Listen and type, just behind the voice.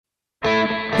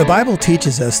The Bible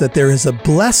teaches us that there is a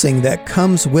blessing that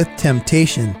comes with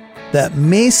temptation that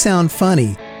may sound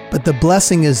funny, but the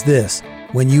blessing is this.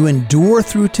 When you endure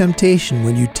through temptation,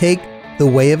 when you take the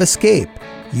way of escape,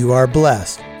 you are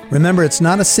blessed. Remember, it's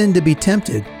not a sin to be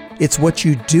tempted. It's what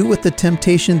you do with the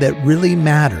temptation that really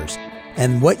matters.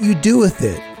 And what you do with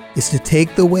it is to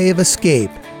take the way of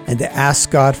escape and to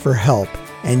ask God for help,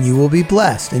 and you will be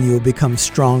blessed and you will become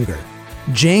stronger.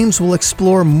 James will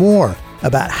explore more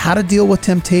about how to deal with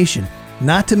temptation,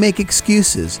 not to make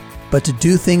excuses, but to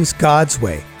do things God's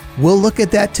way. We'll look at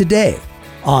that today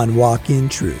on Walk in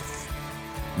Truth.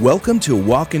 Welcome to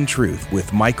Walk in Truth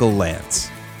with Michael Lance.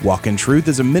 Walk in Truth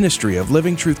is a ministry of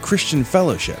Living Truth Christian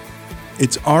Fellowship.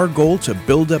 It's our goal to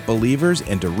build up believers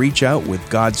and to reach out with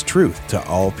God's truth to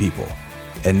all people.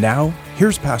 And now,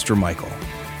 here's Pastor Michael.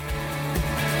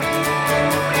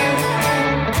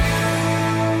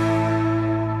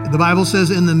 The Bible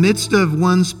says in the midst of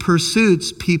one's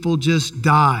pursuits, people just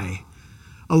die.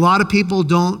 A lot of people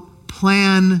don't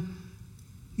plan,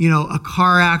 a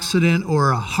car accident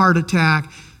or a heart attack.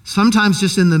 Sometimes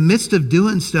just in the midst of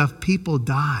doing stuff, people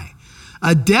die.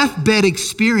 A deathbed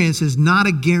experience is not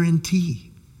a guarantee.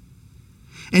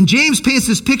 And James paints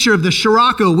this picture of the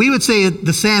Scirocco. We would say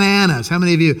the Santa Anas. How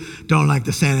many of you don't like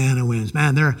the Santa Ana winds?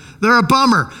 Man, they're a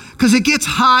bummer because it gets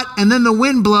hot and then the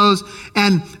wind blows.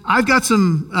 And I've got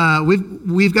some,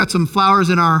 we've got some flowers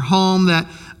in our home that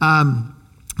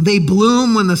they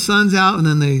bloom when the sun's out and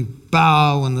then they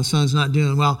bow when the sun's not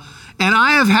doing well. And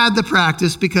I have had the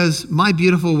practice because my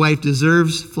beautiful wife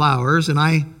deserves flowers, and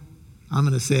I'm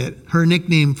going to say it. Her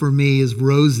nickname for me is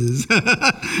Roses.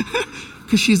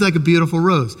 Because she's like a beautiful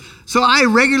rose. So I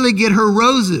regularly get her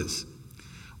roses.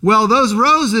 Well, those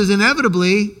roses,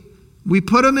 inevitably, we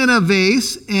put them in a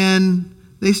vase and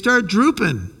they start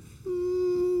drooping.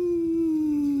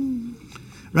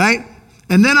 Right?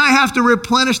 And then I have to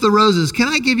replenish the roses. Can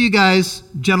I give you guys,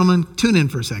 gentlemen, tune in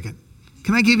for a second.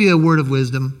 Can I give you a word of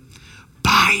wisdom?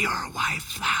 Buy your wife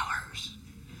flowers.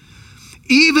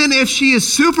 Even if she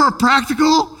is super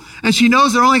practical and she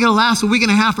knows they're only going to last a week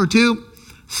and a half or two,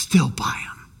 still buy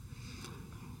them.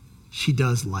 She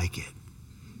does like it.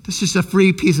 That's just a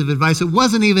free piece of advice. It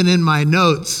wasn't even in my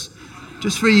notes.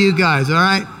 Just for you guys, all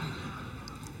right?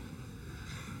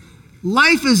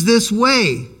 Life is this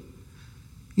way.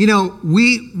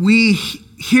 We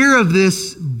hear of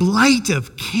this blight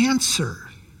of cancer.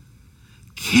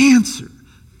 Cancer.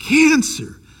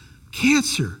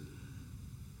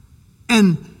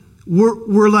 And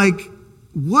we're like,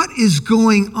 what is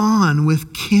going on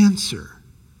with cancer?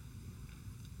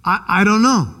 I don't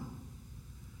know.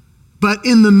 But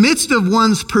in the midst of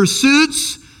one's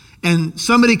pursuits, and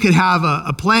somebody could have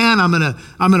a plan, I'm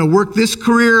gonna work this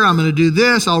career, I'm gonna do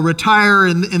this, I'll retire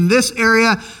in this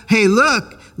area. Hey,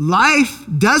 look, life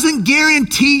doesn't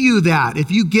guarantee you that. If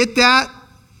you get that,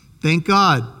 thank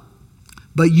God.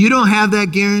 But you don't have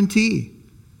that guarantee.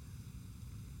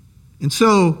 And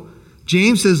so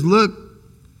James says, look,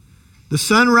 the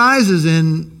sun rises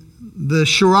and the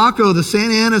Scirocco, the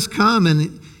Santa Anas come,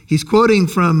 and he's quoting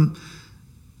from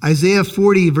Isaiah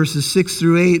 40, verses 6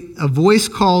 through 8. A voice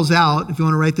calls out, if you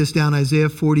want to write this down, Isaiah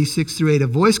 40, 6 through 8. A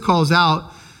voice calls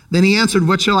out, then he answered,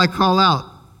 what shall I call out?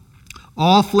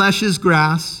 All flesh is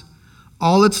grass.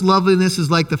 All its loveliness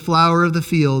is like the flower of the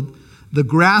field. The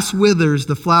grass withers,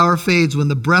 the flower fades when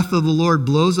the breath of the Lord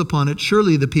blows upon it.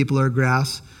 Surely the people are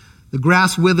grass. The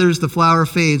grass withers, the flower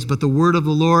fades, but the word of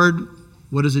the Lord,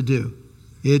 what does it do?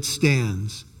 It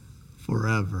stands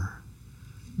forever.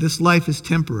 This life is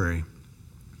temporary.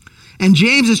 And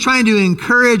James is trying to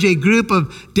encourage a group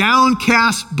of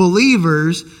downcast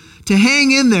believers to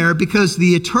hang in there because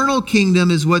the eternal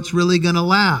kingdom is what's really going to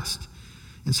last.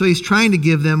 And so he's trying to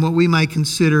give them what we might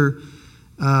consider,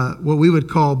 what we would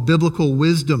call biblical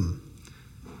wisdom.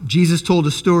 Jesus told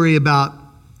a story about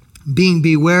being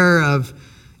beware of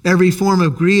every form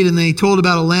of greed, and then he told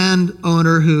about a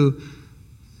landowner who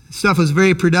stuff was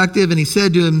very productive, and he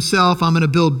said to himself, I'm going to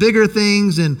build bigger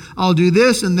things, and I'll do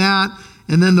this and that.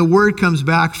 And then the word comes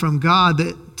back from God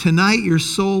that tonight your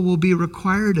soul will be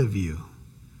required of you.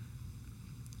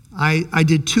 I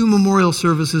did 2 memorial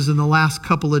services in the last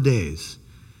couple of days.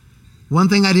 One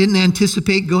thing I didn't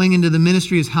anticipate going into the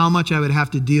ministry is how much I would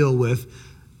have to deal with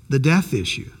the death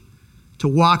issue, to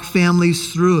walk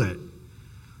families through it,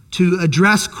 to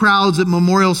address crowds at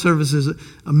memorial services,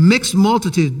 a mixed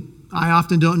multitude. I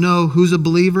often don't know who's a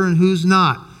believer and who's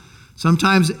not.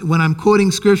 Sometimes when I'm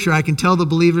quoting scripture, I can tell the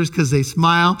believers because they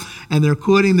smile and they're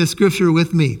quoting the scripture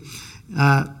with me.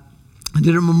 I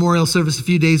did a memorial service a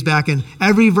few days back, and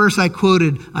every verse I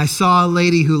quoted, I saw a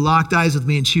lady who locked eyes with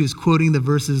me, and she was quoting the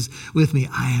verses with me.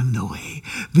 I am the way,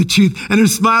 the truth. And her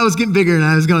smile was getting bigger, and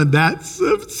I was going, that's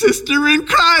a sister in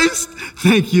Christ.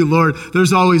 Thank you, Lord.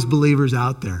 There's always believers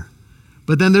out there.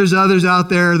 But then there's others out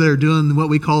there that are doing what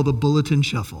we call the bulletin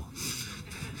shuffle.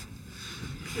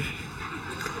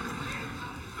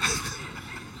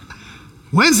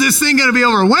 When's this thing going to be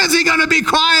over? When's he going to be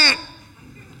quiet?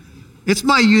 It's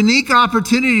my unique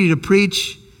opportunity to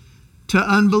preach to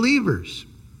unbelievers.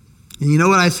 And you know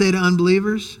what I say to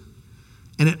unbelievers?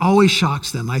 And it always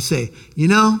shocks them. I say, you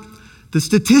know, the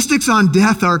statistics on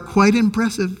death are quite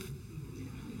impressive.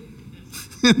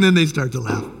 And then they start to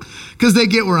laugh because they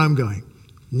get where I'm going.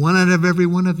 1 out of every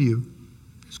one of you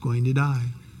is going to die.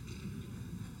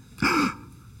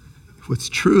 What's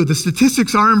true? The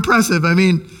statistics are impressive. I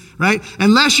mean, right?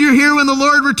 Unless you're here when the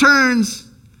Lord returns,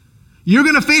 you're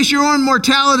going to face your own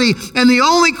mortality, and the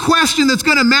only question that's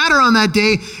going to matter on that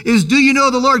day is, do you know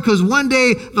the Lord? Because one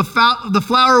day the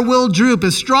flower will droop.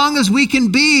 As strong as we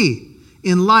can be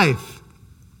in life,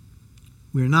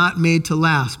 we're not made to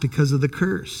last because of the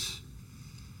curse.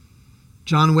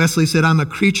 John Wesley said, I'm a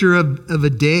creature of a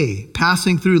day,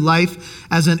 passing through life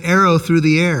as an arrow through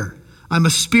the air. I'm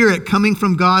a spirit coming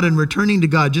from God and returning to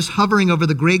God, just hovering over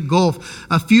the great gulf.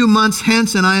 A few months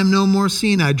hence, and I am no more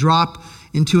seen. I drop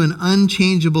into an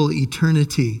unchangeable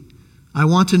eternity. I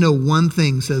want to know one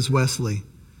thing, says Wesley.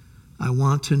 I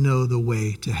want to know the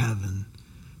way to heaven.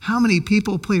 How many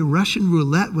people play Russian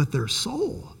roulette with their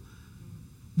soul?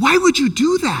 Why would you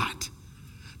do that?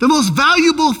 The most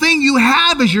valuable thing you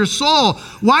have is your soul.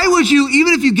 Why would you,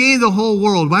 even if you gained the whole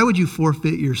world, why would you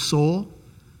forfeit your soul?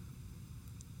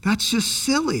 That's just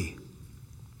silly.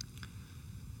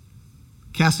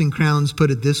 Casting Crowns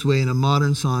put it this way in a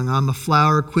modern song: I'm a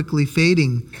flower quickly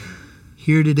fading,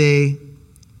 here today,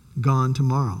 gone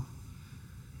tomorrow.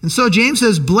 And so James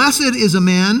says, blessed is a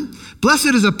man,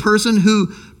 blessed is a person who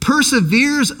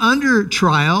perseveres under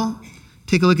trial.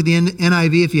 Take a look at the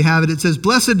NIV if you have it. It says,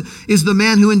 blessed is the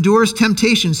man who endures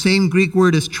temptation, same Greek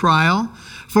word as trial.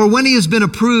 For when he has been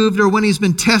approved, or when he's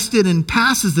been tested and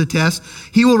passes the test,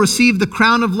 he will receive the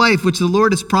crown of life, which the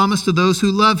Lord has promised to those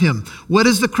who love him. What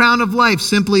is the crown of life?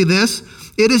 Simply this: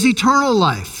 it is eternal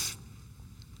life.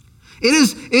 It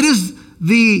is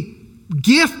the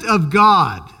gift of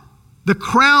God. The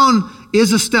crown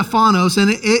is a Stephanos, and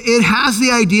it has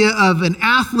the idea of an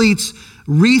athlete's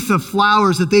wreath of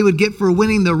flowers that they would get for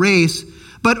winning the race.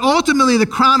 But ultimately, the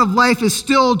crown of life is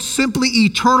still simply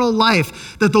eternal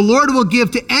life that the Lord will give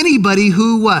to anybody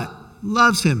who what?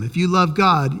 Loves him. If you love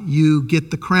God, you get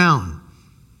the crown.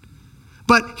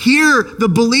 But here, the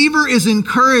believer is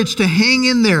encouraged to hang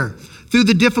in there through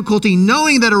the difficulty,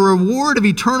 knowing that a reward of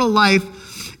eternal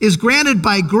life is granted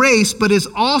by grace, but is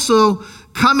also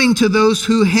coming to those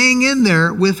who hang in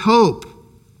there with hope.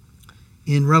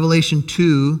 In Revelation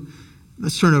 2,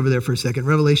 let's turn over there for a second.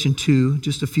 Revelation 2,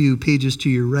 just a few pages to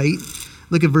your right.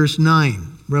 Look at verse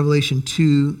 9. Revelation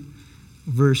 2,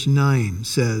 verse 9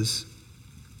 says,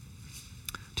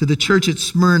 to the church at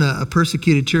Smyrna, a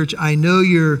persecuted church, I know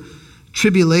your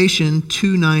tribulation,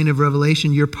 2:9 of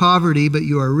Revelation, your poverty, but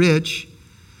you are rich,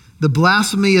 the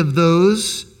blasphemy of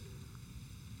those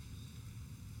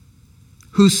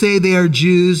who say they are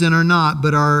Jews and are not,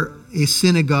 but are a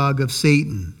synagogue of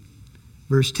Satan.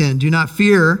 Verse 10, do not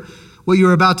fear what you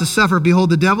are about to suffer. Behold,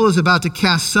 the devil is about to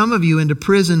cast some of you into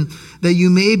prison, that you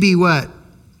may be what?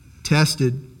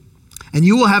 Tested. And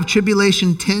you will have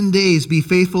tribulation 10 days. Be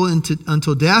faithful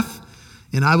until death,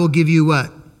 and I will give you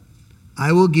what?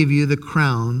 I will give you the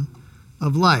crown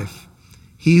of life.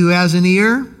 He who has an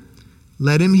ear,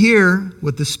 let him hear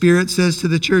what the Spirit says to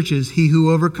the churches. He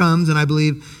who overcomes, and I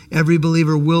believe every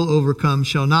believer will overcome,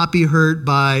 shall not be hurt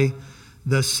by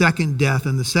the second death.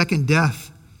 And the second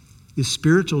death is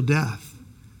spiritual death.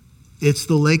 It's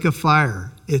the lake of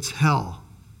fire. It's hell.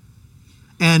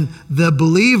 And the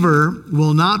believer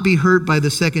will not be hurt by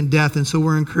the second death. And so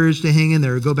we're encouraged to hang in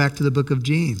there. Go back to the book of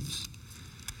James.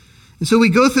 And so we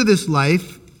go through this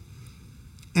life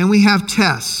and we have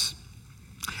tests.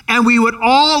 And we would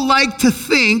all like to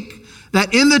think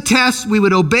that in the tests we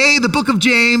would obey the book of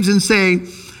James and say,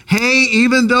 hey,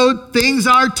 even though things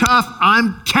are tough,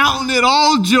 I'm counting it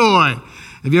all joy.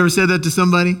 Have you ever said that to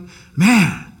somebody?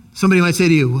 Man, somebody might say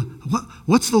to you,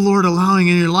 what's the Lord allowing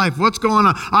in your life? What's going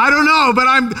on? I don't know, but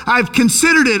I've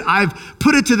considered it. I've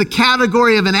put it to the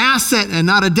category of an asset and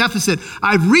not a deficit.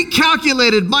 I've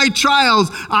recalculated my trials.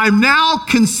 I'm now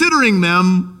considering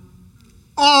them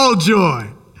all joy.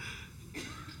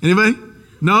 Anybody?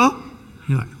 No?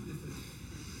 You're like,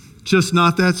 just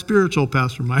not that spiritual,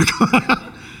 Pastor Michael.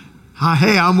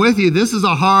 Hey, I'm with you. This is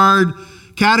a hard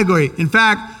category. In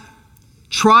fact,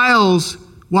 trials,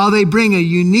 while they bring a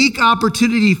unique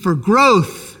opportunity for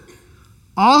growth,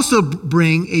 also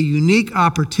bring a unique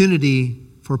opportunity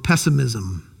for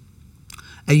pessimism,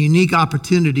 a unique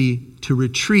opportunity to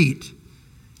retreat.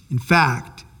 In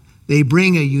fact, they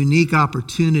bring a unique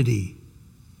opportunity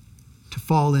to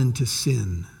fall into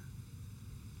sin.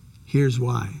 Here's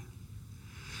why.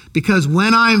 Because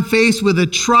when I'm faced with a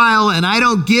trial and I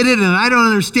don't get it and I don't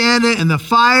understand it and the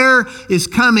fire is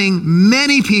coming,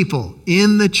 many people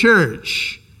in the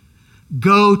church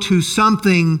go to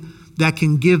something that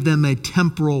can give them a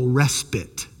temporal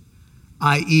respite,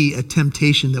 i.e. a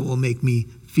temptation that will make me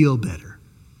feel better.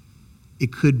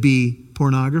 It could be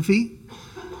pornography.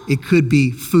 It could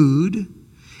be food.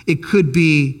 It could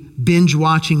be binge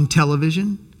watching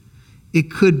television. It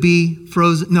could be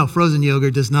frozen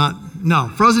yogurt does not,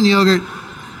 frozen yogurt,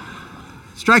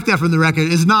 strike that from the record,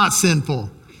 is not sinful.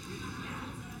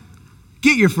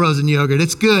 Get your frozen yogurt,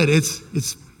 it's good,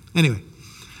 anyway.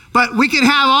 But we can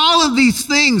have all of these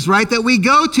things, right, that we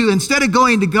go to. Instead of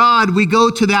going to God, we go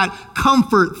to that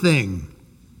comfort thing.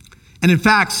 And in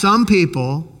fact, some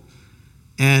people,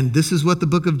 and this is what the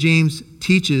book of James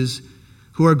teaches,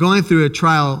 who are going through a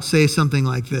trial, say something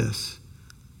like this: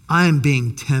 I am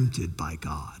being tempted by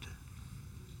God.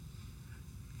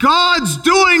 God's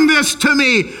doing this to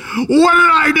me. What did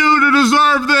I do to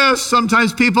deserve this?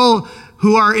 Sometimes people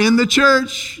who are in the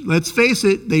church, let's face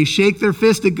it, they shake their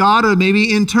fist at God, or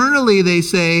maybe internally they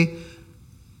say,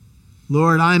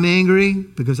 Lord, I'm angry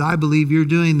because I believe you're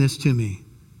doing this to me.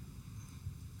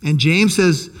 And James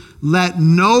says, let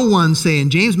no one say,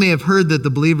 and James may have heard that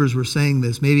the believers were saying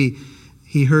this. Maybe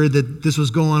he heard that this was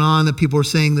going on, that people were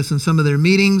saying this in some of their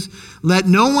meetings. Let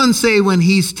no one say when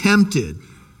he's tempted,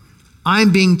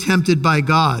 I'm being tempted by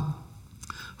God.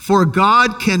 For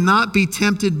God cannot be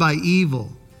tempted by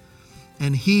evil,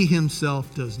 and he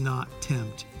himself does not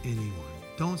tempt anyone.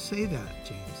 Don't say that,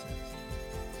 James says.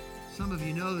 Some of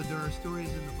you know that there are stories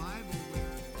in the Bible where...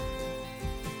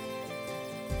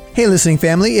 Hey, listening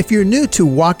family, if you're new to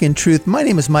Walk in Truth, my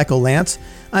name is Michael Lance.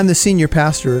 I'm the senior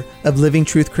pastor of Living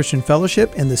Truth Christian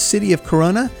Fellowship in the city of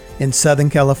Corona in Southern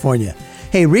California.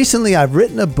 Hey, recently I've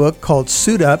written a book called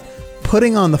Suit Up,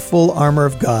 Putting on the Full Armor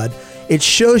of God. It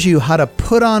shows you how to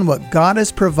put on what God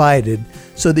has provided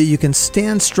so that you can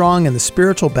stand strong in the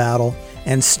spiritual battle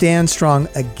and stand strong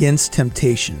against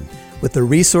temptation with the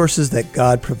resources that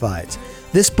God provides.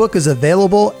 This book is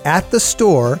available at the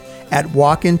store at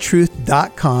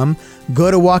walkintruth.com.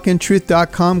 Go to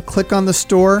walkintruth.com, click on the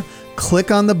store,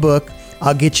 click on the book.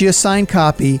 I'll get you a signed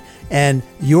copy, and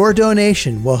your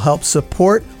donation will help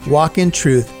support Walk in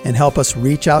Truth and help us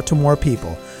reach out to more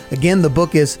people. Again, the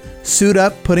book is Suit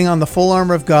Up, Putting on the Full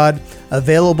Armor of God,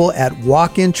 available at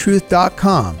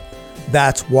walkintruth.com.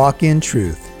 That's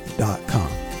walkintruth.com.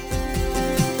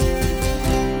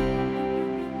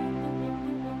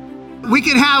 We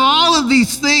can have all of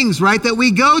these things, right, that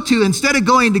we go to. Instead of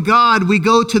going to God, we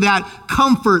go to that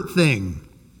comfort thing.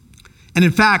 And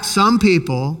in fact, some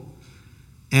people,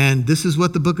 and this is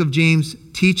what the book of James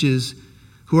teaches,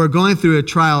 who are going through a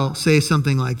trial, say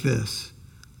something like this: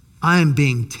 I am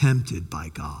being tempted by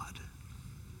God.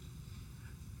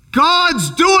 God's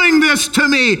doing this to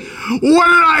me. What did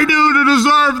I do to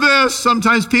deserve this?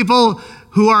 Sometimes people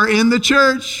who are in the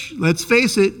church, let's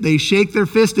face it, they shake their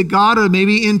fist at God, or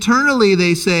maybe internally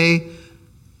they say,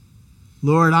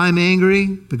 Lord, I'm angry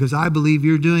because I believe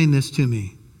you're doing this to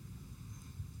me.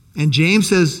 And James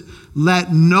says,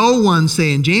 let no one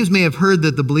say, and James may have heard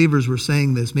that the believers were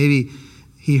saying this. Maybe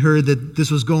he heard that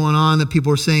this was going on, that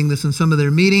people were saying this in some of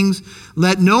their meetings.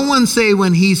 Let no one say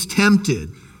when he's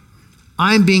tempted,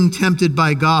 I'm being tempted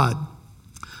by God.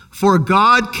 For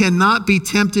God cannot be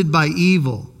tempted by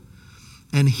evil,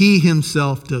 and he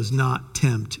himself does not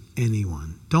tempt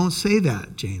anyone. Don't say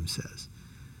that, James says.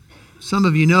 Some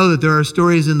of you know that there are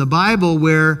stories in the Bible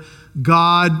where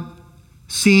God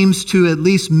seems to at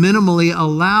least minimally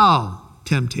allow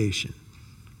temptation.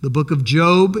 The book of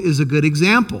Job is a good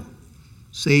example.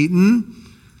 Satan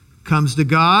comes to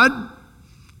God,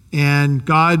 and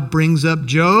God brings up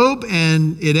Job,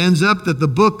 and it ends up that the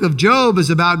book of Job is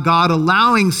about God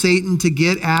allowing Satan to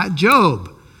get at Job.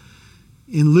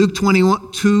 In Luke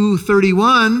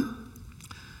 22:31,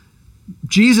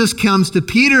 Jesus comes to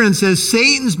Peter and says,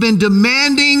 Satan's been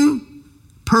demanding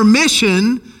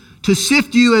permission to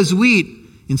sift you as wheat.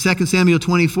 In 2 Samuel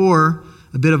 24,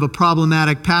 a bit of a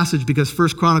problematic passage because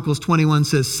 1 Chronicles 21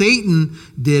 says Satan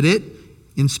did it,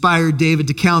 inspired David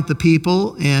to count the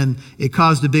people, and it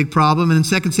caused a big problem. And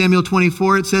in 2 Samuel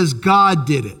 24, it says God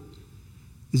did it.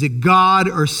 Is it God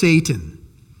or Satan?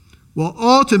 Well,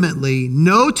 ultimately,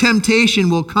 no temptation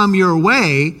will come your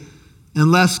way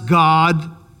unless God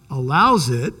allows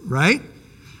it, right?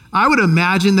 I would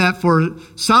imagine that for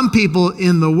some people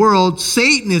in the world,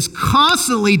 Satan is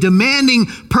constantly demanding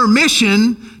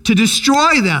permission to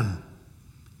destroy them.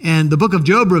 And the book of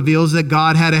Job reveals that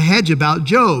God had a hedge about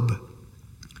Job.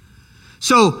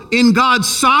 So in God's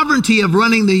sovereignty of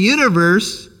running the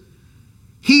universe,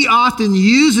 he often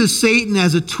uses Satan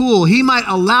as a tool. He might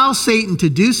allow Satan to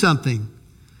do something,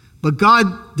 but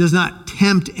God does not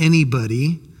tempt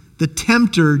anybody. The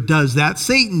tempter does that.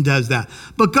 Satan does that.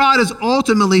 But God is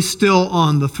ultimately still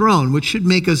on the throne, which should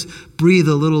make us breathe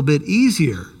a little bit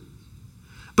easier.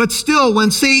 But still,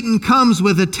 when Satan comes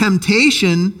with a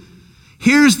temptation,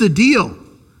 here's the deal.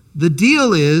 The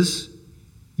deal is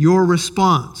your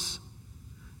response.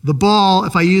 The ball,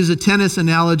 if I use a tennis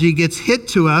analogy, gets hit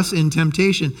to us in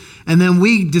temptation, and then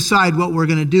we decide what we're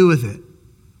going to do with it.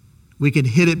 We can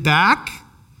hit it back,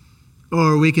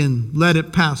 or we can let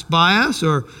it pass by us,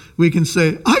 or we can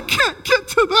say, I can't get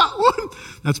to that one.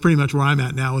 That's pretty much where I'm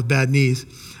at now with bad knees,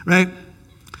 right?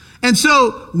 And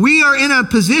so we are in a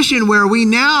position where we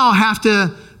now have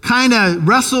to kind of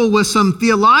wrestle with some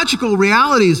theological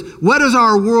realities. What is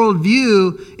our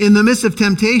worldview in the midst of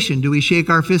temptation? Do we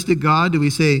shake our fist at God? Do we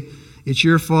say, it's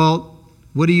your fault?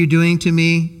 What are you doing to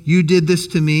me? You did this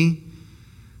to me.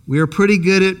 We are pretty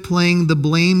good at playing the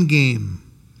blame game.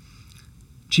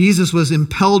 Jesus was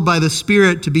impelled by the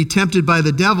Spirit to be tempted by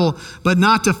the devil, but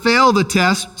not to fail the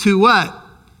test, to what?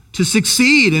 To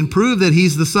succeed and prove that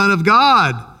he's the Son of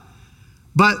God.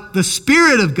 But the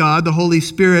Spirit of God, the Holy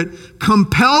Spirit,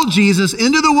 compelled Jesus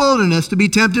into the wilderness to be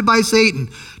tempted by Satan.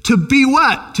 To be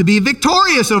what? To be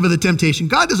victorious over the temptation.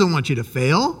 God doesn't want you to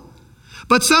fail.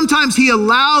 But sometimes he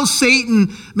allows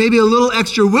Satan maybe a little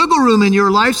extra wiggle room in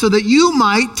your life so that you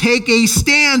might take a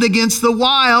stand against the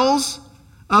wiles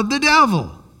of the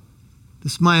devil.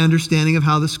 This is my understanding of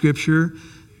how the Scripture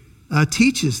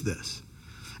teaches this.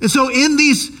 And so in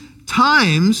these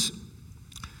times,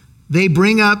 they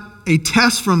bring up a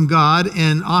test from God,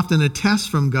 and often a test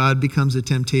from God becomes a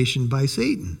temptation by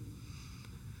Satan.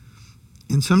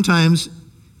 And sometimes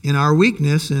in our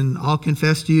weakness, and I'll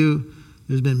confess to you,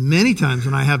 there's been many times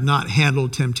when I have not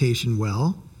handled temptation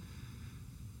well.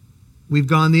 We've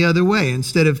gone the other way.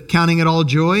 Instead of counting it all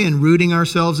joy and rooting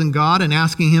ourselves in God and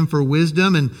asking him for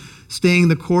wisdom and staying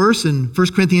the course, and 1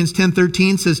 Corinthians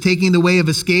 10:13 says, taking the way of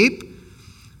escape,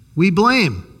 we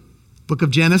blame. Book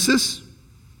of Genesis,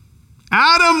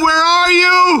 Adam, where are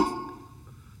you?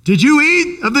 Did you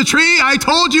eat of the tree I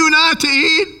told you not to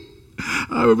eat?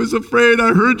 I was afraid.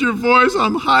 I heard your voice.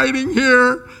 I'm hiding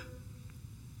here.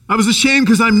 I was ashamed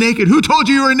because I'm naked. Who told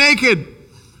you were naked?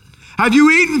 Have you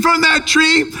eaten from that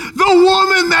tree? The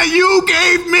woman that you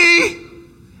gave me.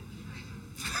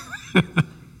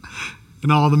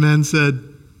 And all the men said,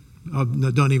 oh,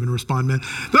 no, don't even respond, men.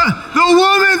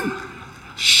 The woman,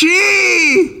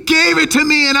 she gave it to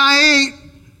me and I ate.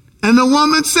 And the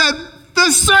woman said,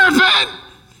 the serpent,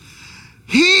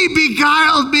 he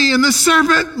beguiled me. And the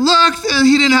serpent looked and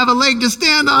he didn't have a leg to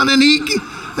stand on, and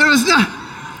there was not.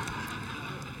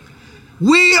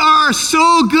 We are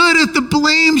so good at the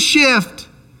blame shift.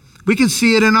 We can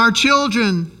see it in our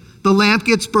children. The lamp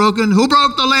gets broken. Who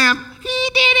broke the lamp? He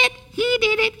did it. He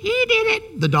did it. He did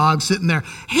it. The dog's sitting there.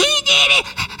 He did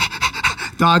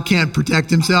it. Dog can't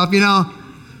protect himself, you know.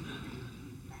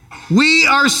 We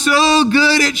are so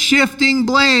good at shifting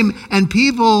blame, and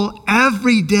people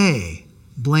every day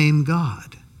blame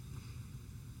God.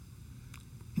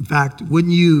 In fact,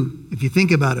 wouldn't you, if you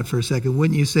think about it for a second,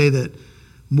 wouldn't you say that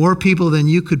more people than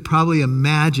you could probably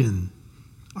imagine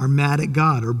are mad at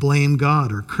God or blame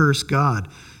God or curse God?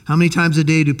 How many times a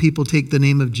day do people take the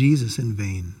name of Jesus in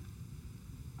vain?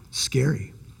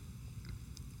 Scary.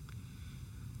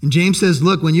 And James says,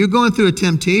 look, when you're going through a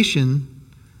temptation,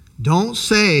 don't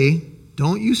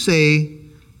you say,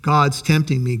 God's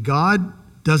tempting me. God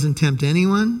doesn't tempt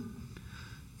anyone.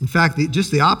 In fact,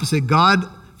 just the opposite. God,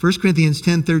 1 Corinthians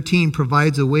 10:13,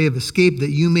 provides a way of escape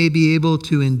that you may be able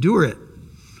to endure it.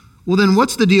 Well, then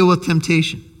what's the deal with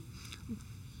temptation?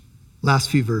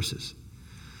 Last few verses.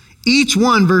 Each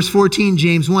one, verse 14,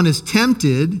 James 1, is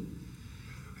tempted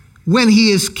when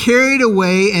he is carried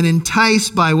away and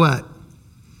enticed by what?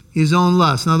 His own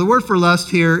lust. Now, the word for lust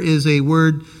here is a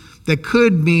word that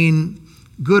could mean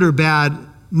good or bad.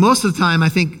 Most of the time, I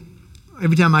think,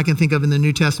 every time I can think of in the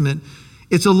New Testament,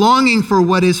 it's a longing for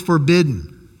what is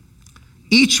forbidden.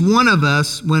 Each one of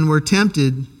us, when we're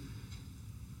tempted,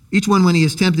 each one when he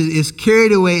is tempted is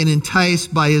carried away and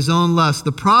enticed by his own lust.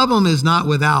 The problem is not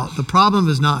without. The problem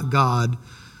is not God.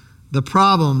 The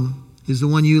problem is the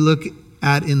one you look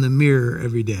at in the mirror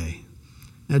every day.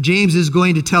 Now, James is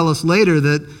going to tell us later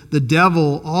that the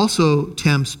devil also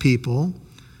tempts people.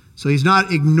 So he's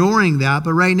not ignoring that,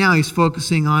 but right now he's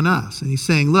focusing on us. And he's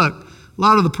saying, look, a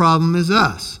lot of the problem is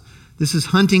us. This is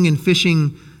hunting and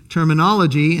fishing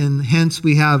terminology, and hence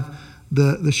we have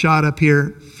the shot up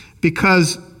here.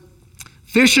 Because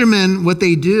fishermen, what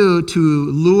they do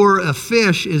to lure a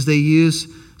fish is they use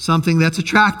something that's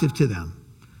attractive to them,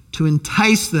 to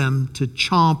entice them to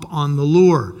chomp on the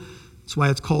lure. That's why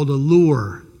it's called a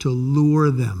lure, to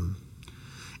lure them.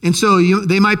 And so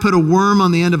they might put a worm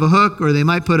on the end of a hook, or they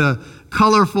might put a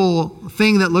colorful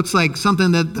thing that looks like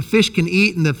something that the fish can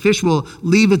eat, and the fish will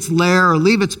leave its lair or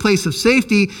leave its place of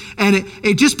safety, and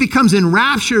it just becomes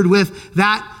enraptured with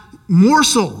that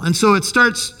morsel. And so it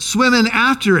starts swimming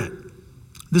after it.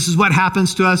 This is what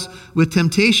happens to us with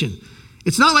temptation.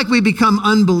 It's not like we become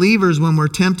unbelievers when we're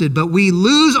tempted, but we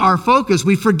lose our focus.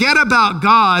 We forget about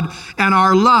God, and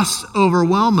our lusts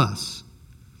overwhelm us.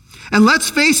 And let's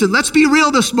face it, let's be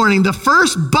real this morning. The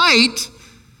first bite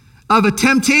of a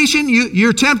temptation,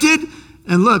 you're tempted,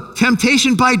 and look,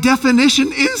 temptation by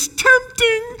definition is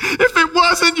tempting. If it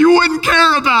wasn't, you wouldn't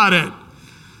care about it.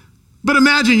 But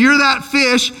imagine you're that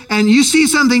fish and you see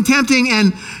something tempting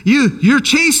and you're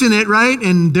chasing it, right?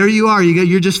 And there you are.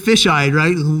 You're just fish-eyed,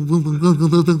 right?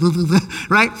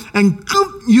 Right? And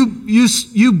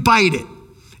you bite it.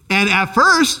 And at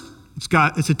first,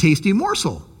 it's a tasty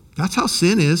morsel. That's how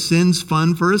sin is. Sin's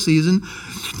fun for a season.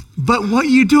 But what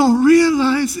you don't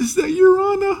realize is that you're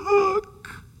on a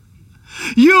hook.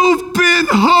 You've been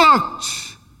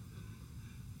hooked.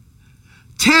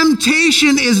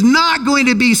 Temptation is not going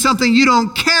to be something you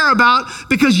don't care about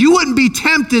because you wouldn't be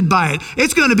tempted by it.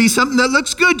 It's going to be something that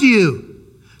looks good to you.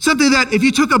 Something that if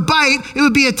you took a bite, it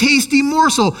would be a tasty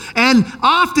morsel. And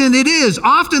often it is.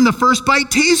 Often the first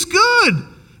bite tastes good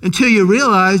until you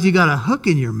realize you got a hook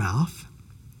in your mouth.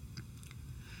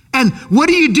 And what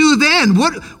do you do then?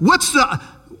 What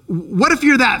if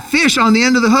you're that fish on the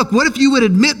end of the hook? What if you would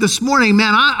admit this morning,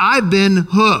 man, I've been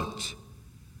hooked?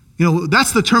 You know,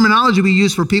 that's the terminology we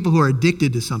use for people who are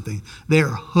addicted to something. They're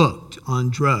hooked on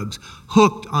drugs,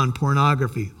 hooked on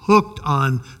pornography, hooked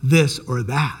on this or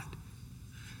that.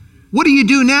 What do you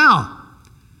do now?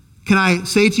 Can I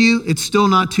say to you, it's still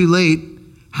not too late.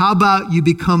 How about you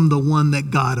become the one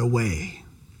that got away?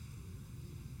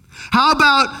 How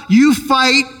about you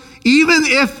fight even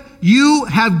if you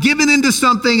have given into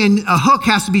something and a hook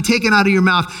has to be taken out of your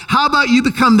mouth? How about you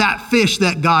become that fish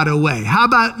that got away? How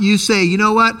about you say, you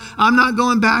know what? I'm not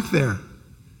going back there.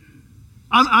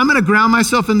 I'm going to ground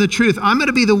myself in the truth. I'm going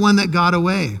to be the one that got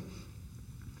away.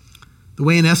 The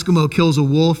way an Eskimo kills a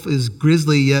wolf is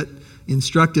grisly yet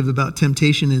instructive about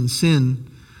temptation and sin.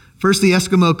 First, the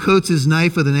Eskimo coats his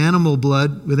knife with animal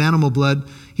blood.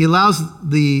 He allows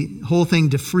the whole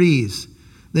thing to freeze.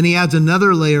 Then he adds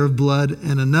another layer of blood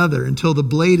and another until the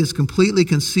blade is completely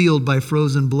concealed by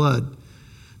frozen blood.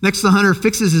 Next, the hunter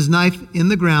fixes his knife in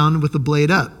the ground with the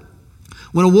blade up.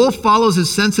 When a wolf follows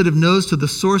his sensitive nose to the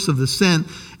source of the scent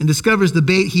and discovers the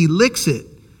bait, he licks it,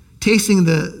 tasting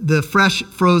the fresh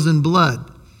frozen blood.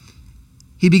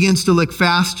 He begins to lick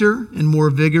faster and more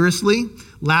vigorously,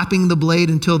 lapping the blade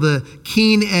until the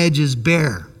keen edge is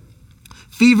bare.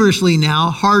 Feverishly now,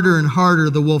 harder and harder,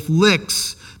 the wolf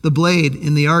licks the blade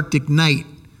in the Arctic night.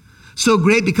 So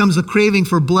great becomes the craving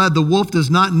for blood, the wolf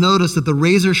does not notice that the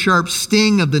razor-sharp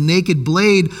sting of the naked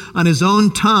blade on his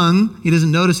own tongue, he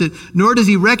doesn't notice it, nor does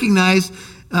he recognize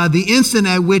the instant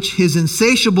at which his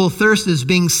insatiable thirst is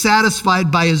being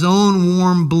satisfied by his own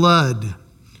warm blood.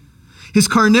 His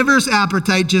carnivorous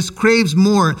appetite just craves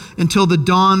more until the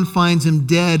dawn finds him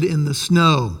dead in the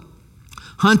snow.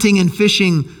 Hunting and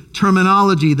fishing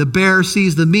terminology, the bear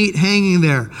sees the meat hanging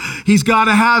there. He's got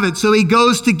to have it, so he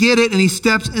goes to get it and he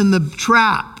steps in the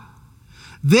trap.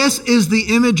 This is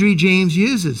the imagery James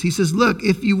uses. He says, look,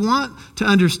 if you want to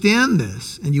understand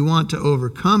this and you want to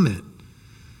overcome it,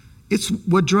 it's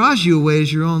what draws you away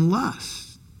is your own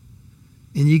lust.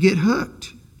 And you get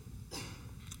hooked.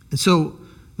 And so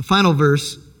the final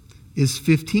verse is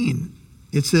 15.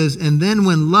 It says, and then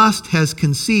when lust has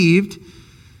conceived,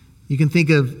 you can think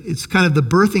of, it's kind of the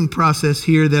birthing process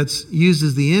here that's used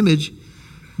as the image.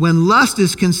 When lust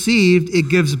is conceived, it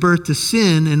gives birth to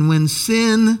sin. And when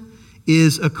sin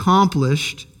is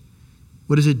accomplished,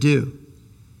 what does it do?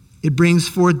 It brings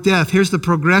forth death. Here's the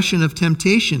progression of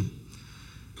temptation.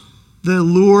 The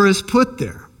lure is put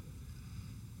there.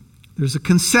 There's a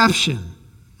conception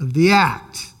of the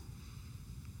act.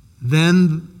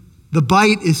 Then the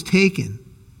bite is taken.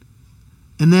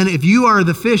 And then if you are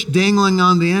the fish dangling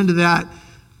on the end of that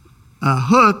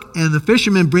hook and the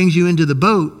fisherman brings you into the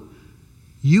boat,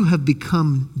 you have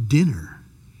become dinner.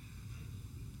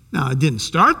 Now, it didn't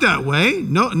start that way.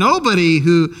 Nobody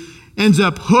who ends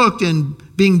up hooked and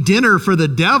being dinner for the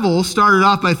devil started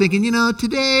off by thinking,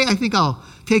 today I think I'll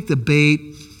take the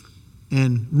bait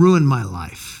and ruin my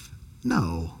life.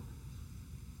 No.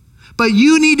 But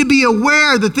you need to be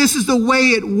aware that this is the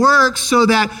way it works so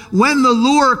that when the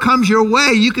lure comes your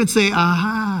way, you can say,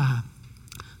 aha,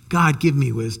 God, give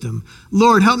me wisdom.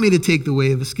 Lord, help me to take the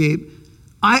way of escape.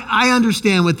 I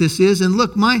understand what this is. And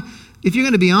look, if you're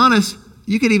going to be honest,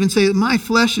 you could even say that my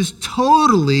flesh is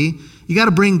totally, you got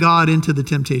to bring God into the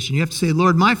temptation. You have to say,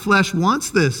 Lord, my flesh wants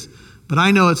this, but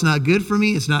I know it's not good for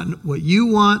me. It's not what you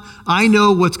want. I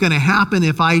know what's going to happen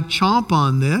if I chomp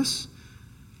on this.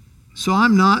 So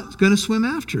I'm not going to swim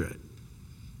after it.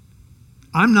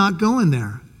 I'm not going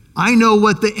there. I know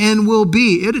what the end will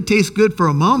be. It'll taste good for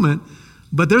a moment,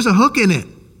 but there's a hook in it.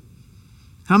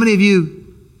 How many of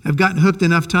you have gotten hooked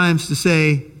enough times to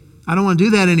say, I don't want to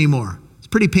do that anymore? It's a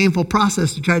pretty painful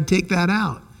process to try to take that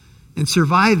out and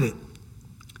survive it.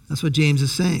 That's what James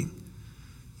is saying.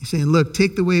 He's saying, look,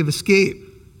 take the way of escape.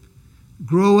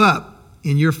 Grow up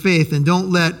in your faith and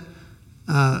don't let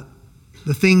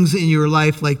the things in your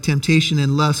life like temptation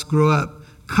and lust grow up.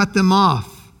 Cut them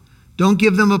off. Don't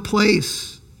give them a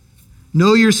place.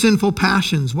 Know your sinful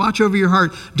passions. Watch over your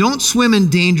heart. Don't swim in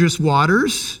dangerous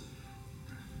waters,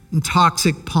 in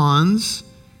toxic ponds.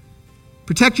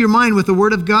 Protect your mind with the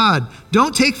Word of God.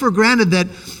 Don't take for granted that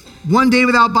one day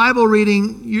without Bible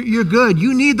reading, you're good.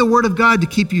 You need the Word of God to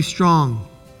keep you strong.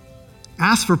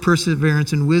 Ask for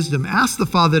perseverance and wisdom. Ask the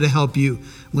Father to help you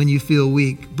when you feel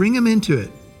weak. Bring Him into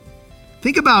it.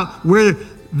 Think about where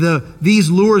these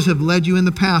lures have led you in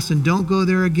the past and don't go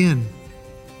there again.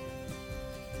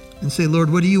 And say,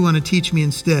 Lord, what do you want to teach me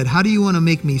instead? How do you want to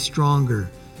make me stronger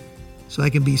so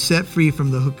I can be set free from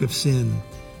the hook of sin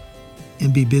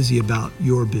and be busy about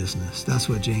your business? That's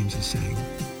what James is saying.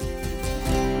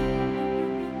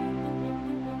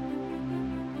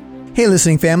 Hey,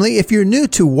 listening family, if you're new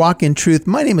to Walk in Truth,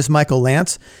 my name is Michael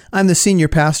Lance. I'm the senior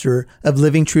pastor of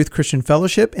Living Truth Christian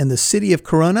Fellowship in the city of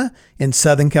Corona in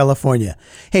Southern California.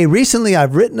 Hey, recently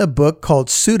I've written a book called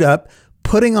Suit Up,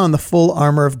 Putting on the Full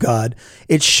Armor of God.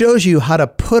 It shows you how to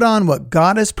put on what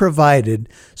God has provided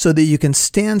so that you can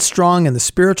stand strong in the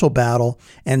spiritual battle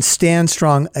and stand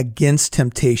strong against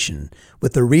temptation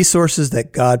with the resources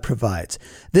that God provides.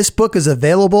 This book is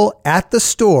available at the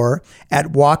store at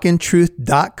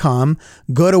walkintruth.com.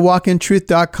 Go to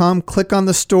walkintruth.com, click on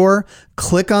the store,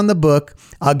 click on the book.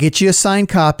 I'll get you a signed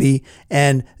copy,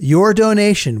 and your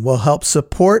donation will help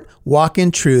support Walk in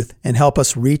Truth and help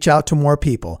us reach out to more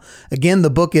people. Again,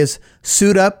 the book is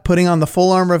Suit Up, Putting on the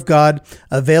Full Armor of God,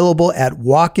 available at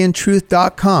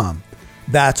walkintruth.com.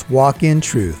 That's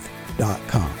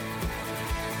walkintruth.com.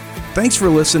 Thanks for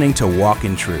listening to Walk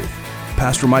in Truth.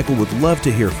 Pastor Michael would love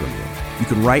to hear from you. You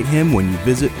can write him when you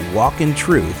visit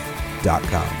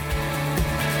walkintruth.com.